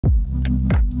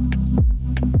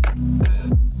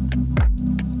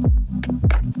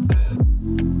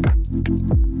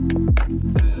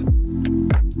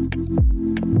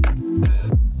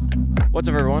What's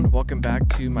up everyone, welcome back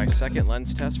to my second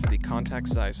lens test for the Contax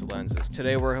Zeiss lenses.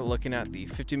 Today we're looking at the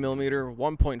 50mm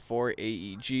 1.4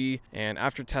 AEJ, and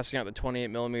after testing out the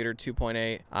 28mm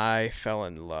 2.8, I fell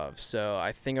in love. So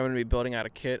I think I'm going to be building out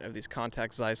a kit of these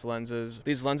Contax Zeiss lenses.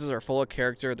 These lenses are full of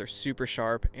character, they're super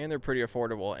sharp, and they're pretty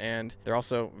affordable, and they're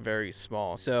also very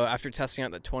small. So after testing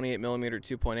out the 28mm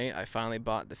 2.8, I finally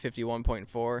bought the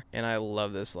 51.4, and I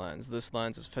love this lens. This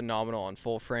lens is phenomenal on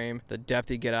full frame. The depth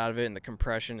you get out of it and the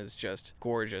compression is just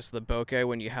gorgeous. The bokeh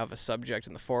when you have a subject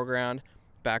in the foreground,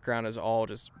 background is all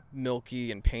just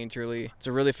milky and painterly. It's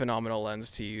a really phenomenal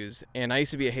lens to use, and I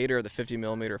used to be a hater of the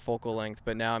 50mm focal length,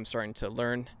 but now I'm starting to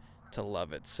learn to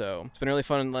love it. So it's been a really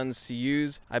fun lens to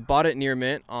use. I bought it near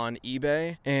mint on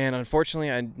eBay, and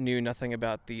unfortunately I knew nothing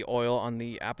about the oil on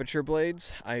the aperture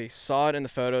blades. I saw it in the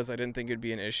photos. I didn't think it'd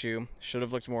be an issue. Should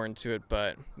have looked more into it,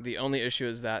 but the only issue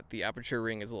is that the aperture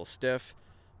ring is a little stiff.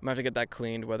 I'm gonna have to get that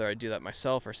cleaned, whether I do that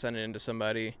myself or send it in to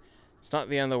somebody. It's not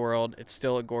the end of the world. It's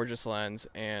still a gorgeous lens,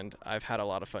 and I've had a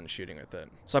lot of fun shooting with it.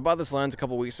 So I bought this lens a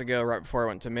couple weeks ago, right before I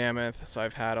went to Mammoth. So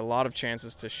I've had a lot of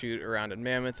chances to shoot around in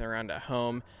Mammoth, around at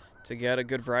home, to get a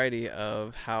good variety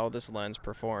of how this lens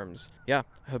performs. Yeah,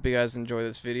 I hope you guys enjoy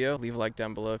this video. Leave a like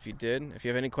down below if you did. If you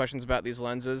have any questions about these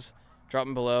lenses, drop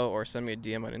them below or send me a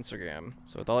DM on Instagram.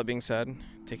 So with all that being said,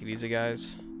 take it easy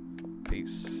guys.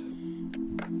 Peace.